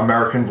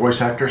American voice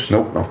actors?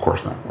 Nope, of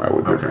course not. Why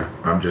would there be?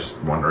 I'm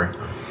just wondering.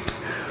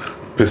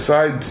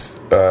 Besides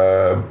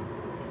the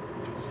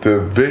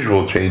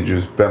visual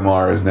changes,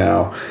 Bemlar is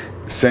now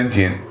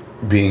sentient,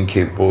 being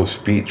capable of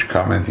speech,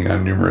 commenting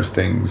on numerous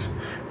things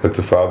that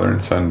the father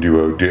and son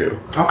duo do.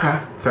 Okay,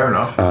 fair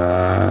enough.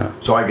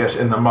 So I guess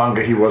in the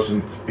manga he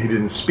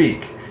didn't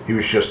speak. He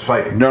was just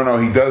fighting. No,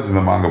 he does in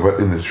the manga, but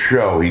in the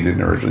show he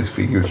didn't originally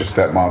speak. He was just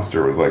that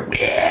monster was like,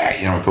 yeah,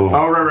 you know, with the little.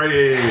 Oh, right,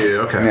 yeah.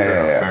 Okay,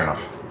 fair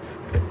enough.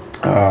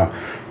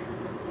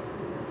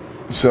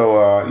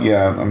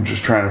 I'm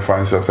just trying to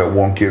find stuff that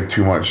won't give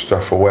too much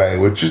stuff away,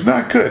 which is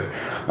not good.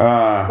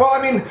 Well,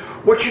 I mean,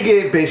 what you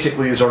gave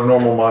basically is our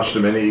normal monster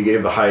mini. You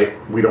gave the height.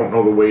 We don't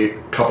know the weight.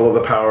 A couple of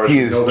the powers. He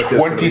is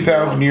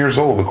 20,000 years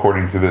old,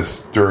 according to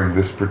this, during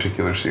this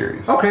particular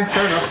series. Okay,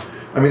 fair enough.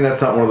 I mean,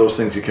 that's not one of those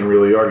things you can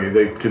really argue.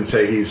 They can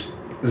say he's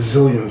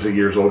zillions of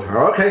years old.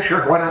 Okay,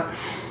 sure, why not?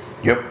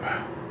 Yep.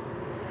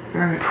 All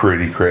right.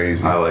 Pretty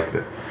crazy. I liked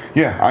it.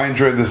 Yeah, I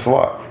enjoyed this a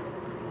lot.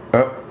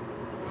 Oh.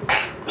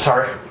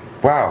 Sorry.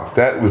 Wow,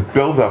 that was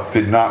build-up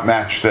did not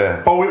match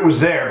the... Oh, it was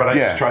there, but I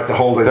just tried to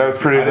hold it. That was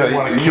pretty... I didn't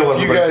want to kill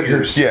everybody's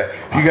ears.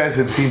 If you guys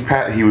had seen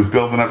Pat, he was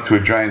building up to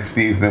a giant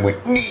sneeze and then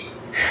went... Nee.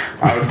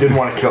 I didn't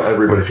want to kill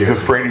everybody's ears. He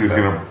was afraid he was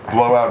going to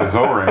blow out his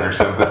O-ring or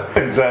something.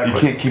 Exactly. You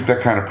can't keep that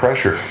kind of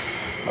pressure.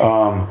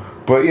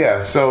 But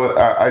yeah, so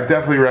I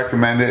definitely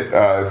recommend it.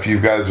 If you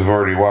guys have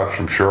already watched,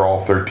 I'm sure all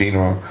 13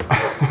 of them,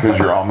 because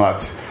you're all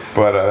nuts.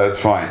 But that's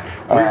fine.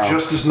 We're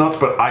just as nuts,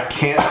 but I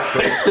can't.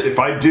 If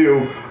I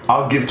do,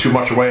 I'll give too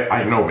much away.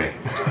 I know me.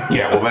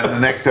 Yeah, well, then the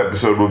next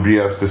episode will be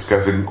us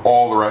discussing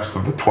all the rest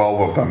of the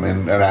 12 of them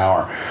in an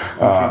hour.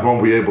 Which we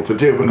won't be able to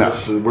do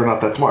because we're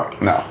not that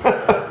smart. No.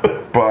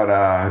 But,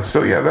 that's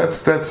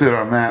it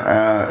on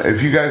that.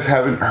 If you guys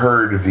haven't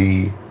heard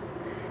the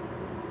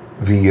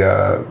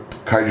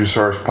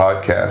Kaijusaurus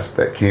podcast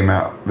that came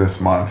out this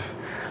month,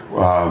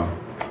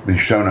 the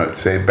show notes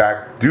say,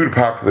 back due to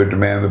popular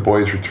demand, the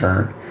boys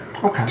return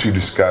to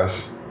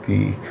discuss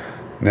the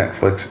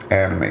Netflix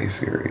anime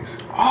series.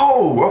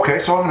 Oh, okay,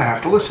 so I'm going to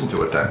have to listen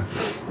to it then.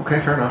 Okay,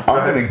 fair enough.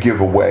 I'm going to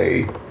give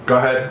away Go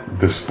ahead.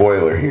 The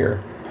spoiler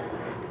here.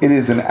 It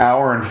is an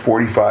hour and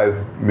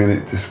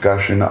 45-minute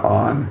discussion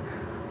on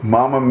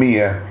Mamma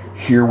Mia,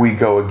 Here We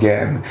Go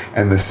Again,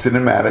 and the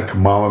cinematic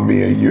Mamma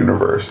Mia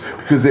universe,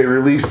 because they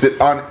released it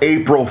on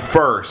April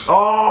 1st.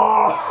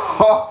 Oh!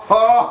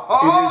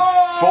 It is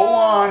full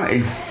on, a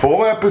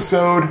full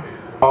episode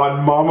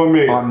on Mamma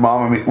Mia. On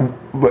Mamma Mia.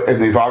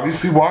 And they've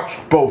obviously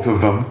watched both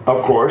of them.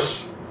 Of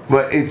course.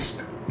 But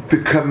it's, the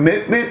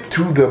commitment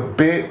to the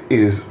bit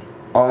is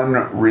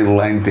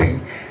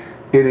unrelenting.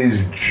 It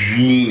is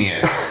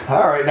genius.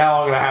 All right,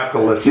 now I'm going to have to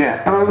listen.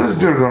 Yeah, and I was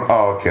listening to it going,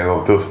 oh, okay,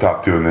 they'll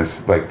stop doing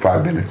this like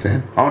 5 minutes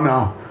in. Oh,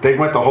 no. They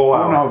went the whole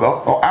hour. Oh,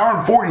 no, hour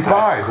and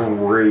 45. That's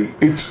great.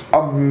 It's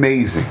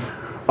amazing.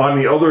 On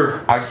the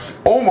other... I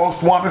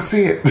almost want to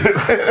see it. No,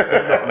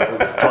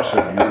 trust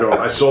me, you don't.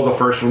 I saw the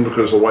first one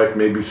because the wife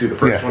made me see the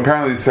first one.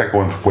 Apparently the second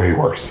one's way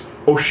worse.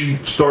 Oh, she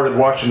started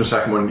watching the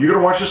second one. You going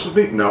to watch this with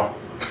me? No.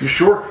 You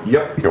sure?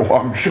 Yep. Yeah,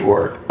 well, I'm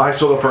sure. I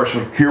saw the first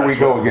one. Here we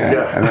go again.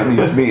 Yeah. And that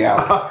means me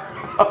out.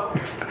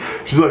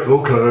 She's like,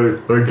 okay,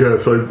 I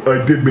guess.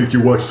 I did make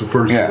you watch the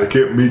first one. I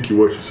can't make you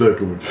watch the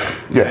second one.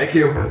 Yeah. Thank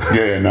you.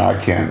 Yeah, no, I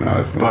can't. No,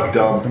 it's not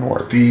going to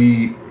work.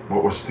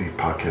 What was the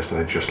podcast that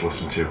I just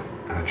listened to?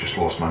 And I just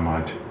lost my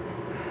mind.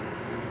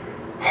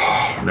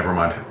 Never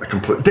mind.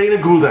 Dana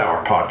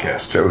Gouldauer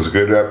podcast. That was a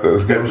good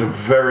episode. It was a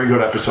very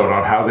good episode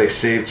on how they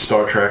saved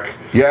Star Trek.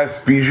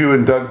 Yes, Bijou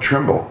and Doug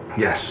Trimble.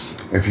 Yes.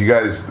 If you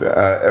guys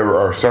ever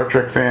are Star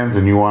Trek fans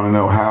and you want to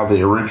know how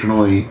they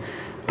originally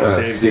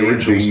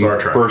saved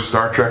the first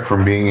Star Trek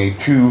from being a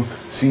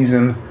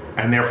 2-season,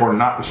 and therefore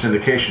not in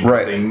syndication,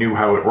 right? They knew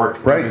how it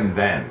worked even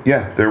then.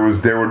 Yeah, there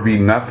would be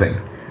nothing.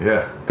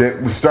 Yeah.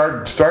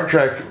 Star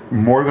Trek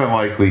more than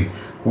likely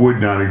would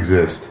not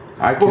exist.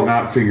 I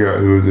cannot figure out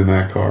who was in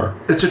that car.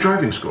 It's a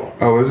driving school.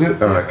 Oh, is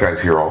it? Oh, that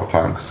guy's here all the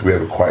time because we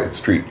have a quiet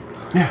street.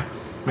 Yeah,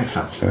 makes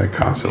sense. And they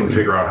constantly can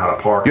figure out how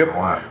to park. Yep. And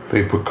all that.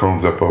 They put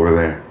cones up over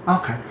there.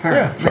 Okay, fair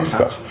enough.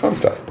 Fun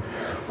stuff.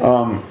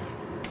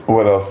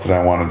 What else did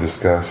I want to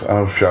discuss?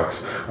 Oh,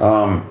 shucks.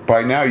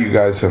 By now, you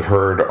guys have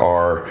heard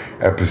our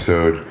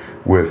episode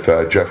with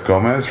Jeff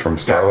Gomez from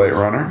Starlight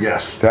Runner.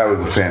 Yes. That was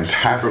a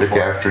fantastic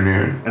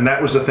afternoon. And that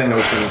was the thing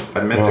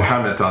I meant to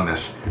comment on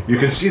this. You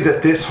can see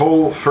that this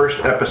whole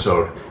first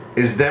episode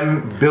is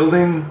them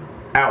building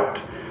out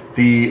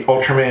the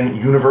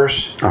Ultraman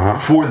universe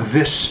for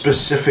this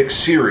specific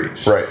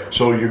series. Right.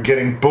 So you're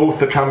getting both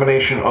the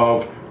combination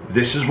of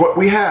this is what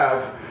we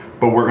have,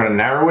 but we're going to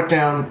narrow it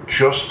down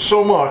just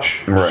so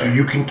much so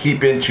you can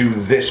keep into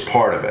this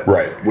part of it.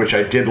 Right. Which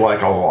I did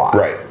like a lot.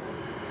 Right.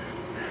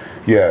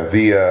 Yeah,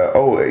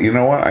 you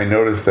know what? I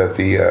noticed that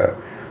the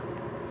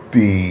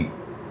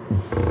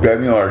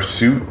Bemular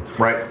suit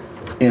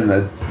in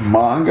the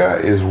manga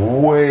is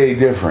way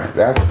different.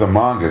 That's the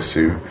manga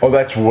suit. Oh,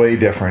 that's way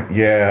different.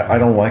 Yeah, I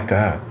don't like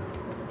that.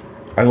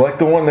 I like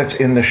the one that's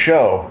in the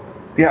show.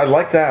 Yeah, I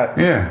like that.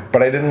 Yeah.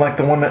 But I don't like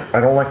the one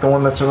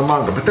that's in the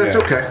manga. But that's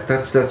okay.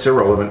 That's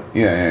irrelevant.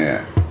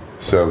 Yeah.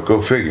 So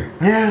go figure.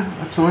 Yeah,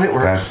 that's the way it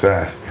works. That's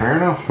that. Fair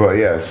enough. But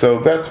yeah, so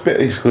that's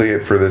basically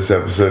it for this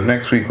episode.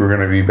 Next week we're going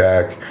to be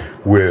back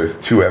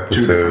with 2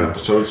 episodes. 2 different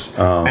episodes.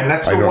 And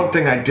that's the one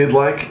thing I did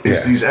like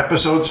is these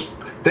episodes.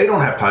 They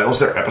don't have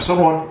titles. They're episode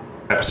 1,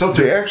 episode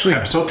 2. They actually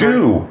episode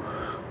do, 3.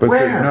 but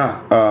Where? they're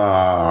not.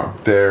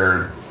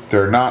 They're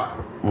not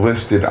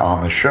listed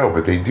on the show,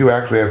 but they do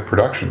actually have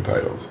production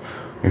titles.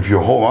 If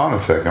you'll hold on a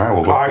second, I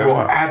will look I them will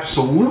up.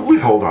 absolutely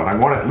hold on. I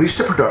want at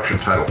least a production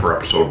title for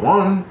episode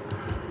 1.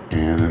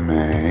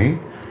 Anime.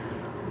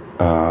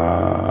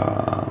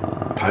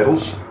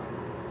 Titles?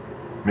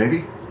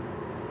 Maybe?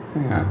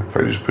 Yeah, if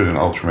I just put in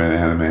Ultraman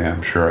anime,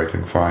 I'm sure I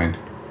can find.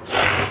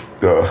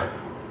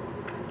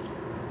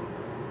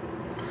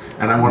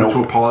 And I wanted to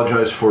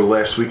apologize for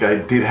last week. I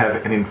did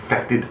have an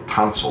infected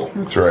tonsil.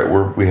 That's right.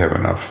 We have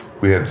enough.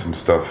 We had some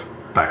stuff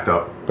backed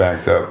up.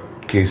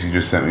 Casey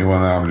just sent me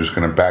one that I'm just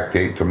going to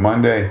backdate to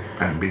Monday.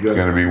 And be good. It's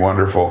going to be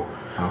wonderful.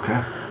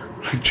 Okay.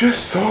 I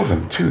just saw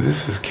them too.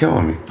 This is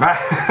killing me.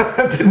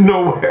 I didn't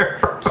know where.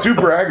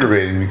 Super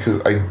aggravating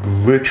because I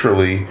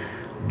literally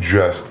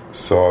just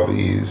saw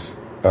these.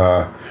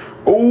 Go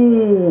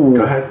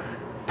ahead.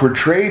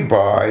 Portrayed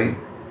by.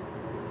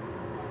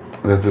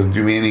 That doesn't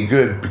do me any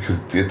good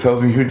because it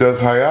tells me who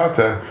does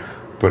Hayata,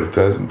 but it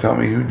doesn't tell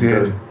me who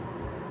did.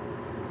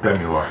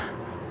 Bemular.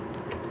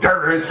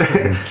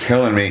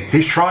 Killing me.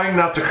 He's trying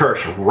not to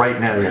curse right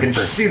now. You can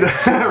just see the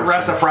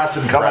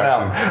Rassafrassin coming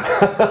out.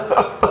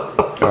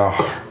 All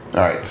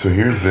right, so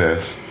here's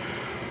this.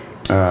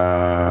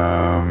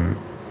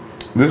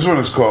 This one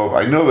is called.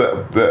 I know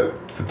that the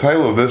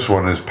title of this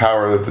one is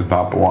 "Power That Does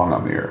Not Belong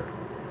on the Earth."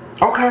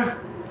 Okay,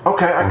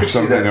 I can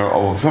see that.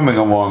 Something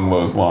along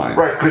those lines.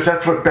 Right, because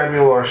that's what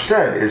Bemular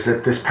said: is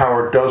that this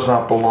power does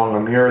not belong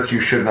on the Earth. You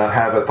should not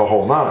have it. The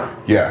whole 9.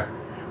 Yeah.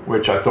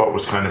 Which I thought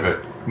was kind of a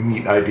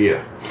neat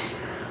idea.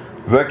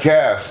 The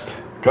cast.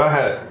 Go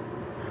ahead.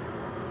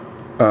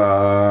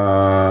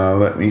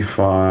 Let me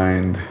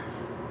find.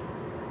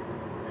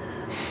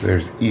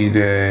 There's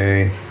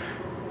Ide.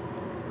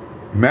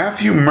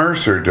 Matthew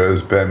Mercer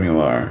does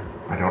Bemular.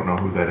 I don't know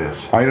who that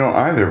is. I don't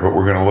either, but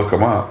we're gonna look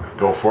him up.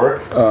 Go for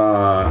it.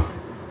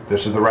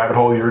 This is the rabbit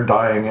hole you're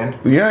dying in.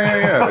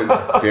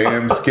 Yeah.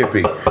 Damn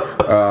Skippy.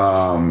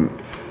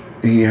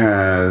 He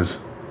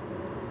has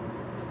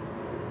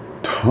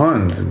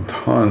tons and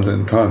tons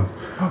and tons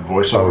of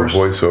voiceovers. Of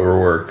voiceover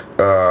work.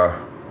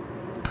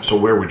 So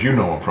where would you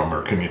know him from,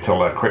 or can you tell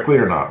that quickly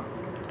or not?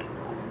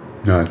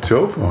 Not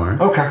so far.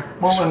 Okay.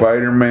 Well,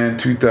 Spider-Man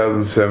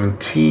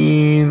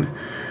 2017.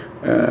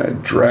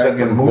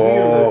 Dragon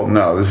Ball.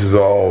 No, this is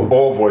all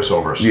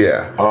voiceovers.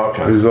 Yeah. Oh,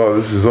 okay. This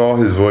is all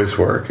his voice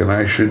work, and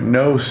I should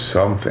know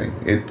something.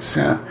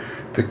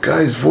 The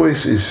guy's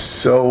voice is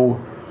so.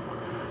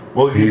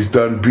 Well, he's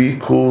done Be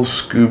Cool,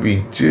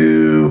 Scooby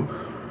Doo,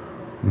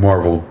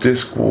 Marvel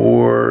Disc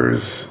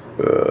Wars,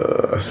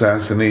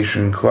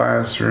 Assassination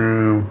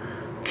Classroom,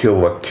 Kill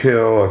la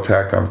Kill,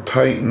 Attack on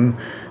Titan,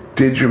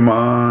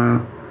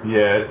 Digimon.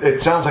 Yeah,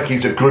 it sounds like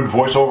he's a good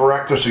voiceover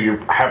actor, so you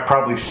have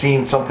probably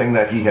seen something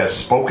that he has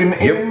spoken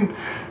in,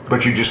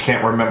 but you just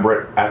can't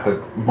remember it at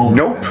the moment.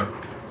 Nope.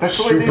 That's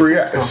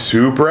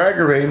super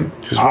aggravating.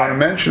 Just want to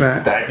mention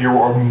that. That you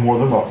are more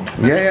than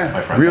welcome. Yeah.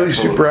 My friend, really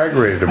super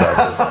aggravated about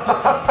this.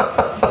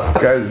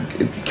 Guys,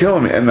 it's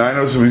killing me. And I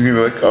know somebody's going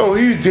to be like, oh,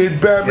 he did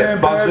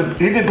Batman.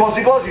 He did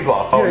Blussy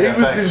Blah. Oh, yeah,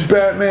 he was in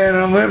Batman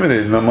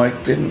Unlimited. And I'm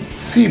like, didn't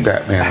see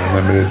Batman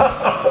Unlimited.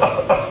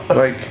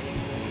 Like,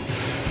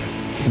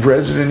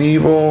 Resident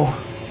Evil.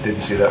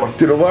 Didn't see that one.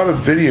 Did a lot of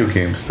video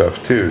game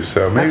stuff too,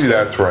 so maybe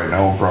that's where I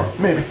know him from.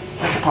 Maybe.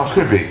 That's a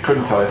possibility. Could be.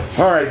 Couldn't tell you.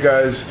 Alright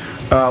guys,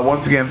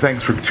 once again,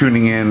 thanks for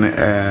tuning in,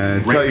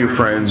 and tell your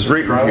friends,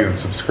 rate, review, and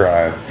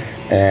subscribe.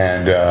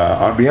 And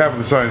on behalf of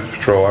the Science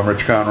Patrol, I'm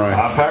Rich Conroy.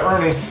 I'm Pat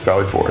Rooney.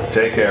 Sally Ford.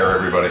 Take care,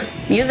 everybody.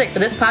 Music for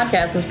this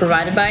podcast was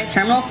provided by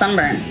Terminal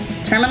Sunburn.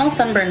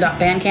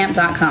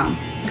 TerminalSunburn.bandcamp.com.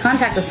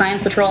 Contact the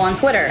Science Patrol on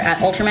Twitter at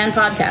Ultraman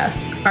Podcast.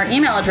 Our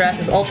email address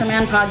is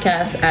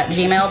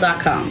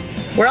ultramanpodcast@gmail.com.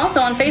 We're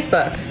also on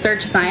Facebook.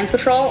 Search Science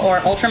Patrol or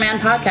Ultraman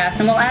Podcast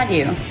and we'll add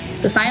you.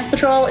 The Science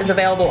Patrol is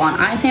available on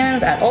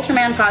iTunes, at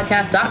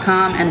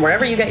ultramanpodcast.com, and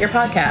wherever you get your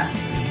podcasts.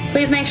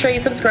 Please make sure you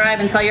subscribe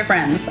and tell your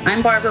friends.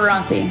 I'm Barbara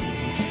Rossi.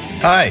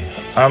 Hi,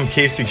 I'm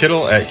Casey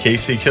Kittle at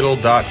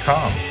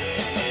caseykittle.com.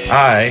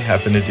 I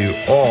happen to do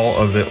all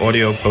of the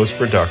audio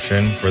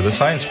post-production for the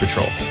Science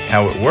Patrol.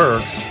 How it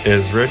works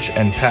is Rich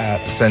and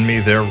Pat send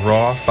me their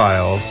raw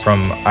files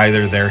from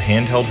either their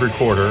handheld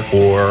recorder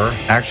or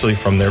actually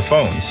from their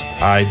phones.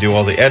 I do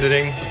all the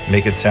editing,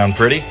 make it sound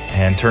pretty,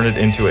 and turn it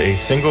into a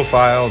single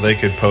file they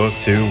could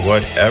post to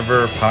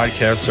whatever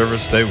podcast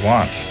service they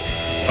want.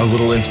 A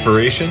little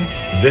inspiration,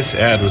 this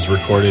ad was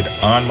recorded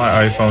on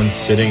my iPhone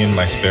sitting in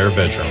my spare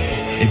bedroom.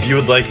 If you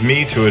would like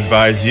me to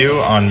advise you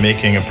on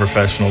making a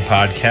professional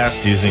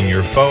podcast using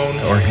your phone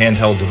or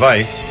handheld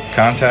device,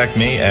 contact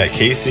me at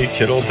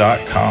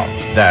caseykittle.com.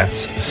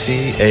 That's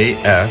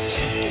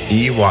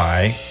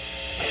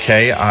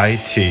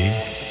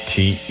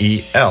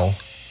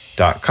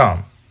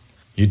CASEYKITTEL.com.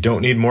 You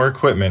don't need more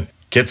equipment.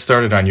 Get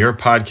started on your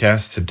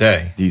podcast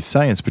today. The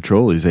Science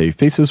Patrol is a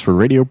Faces for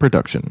Radio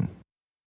production.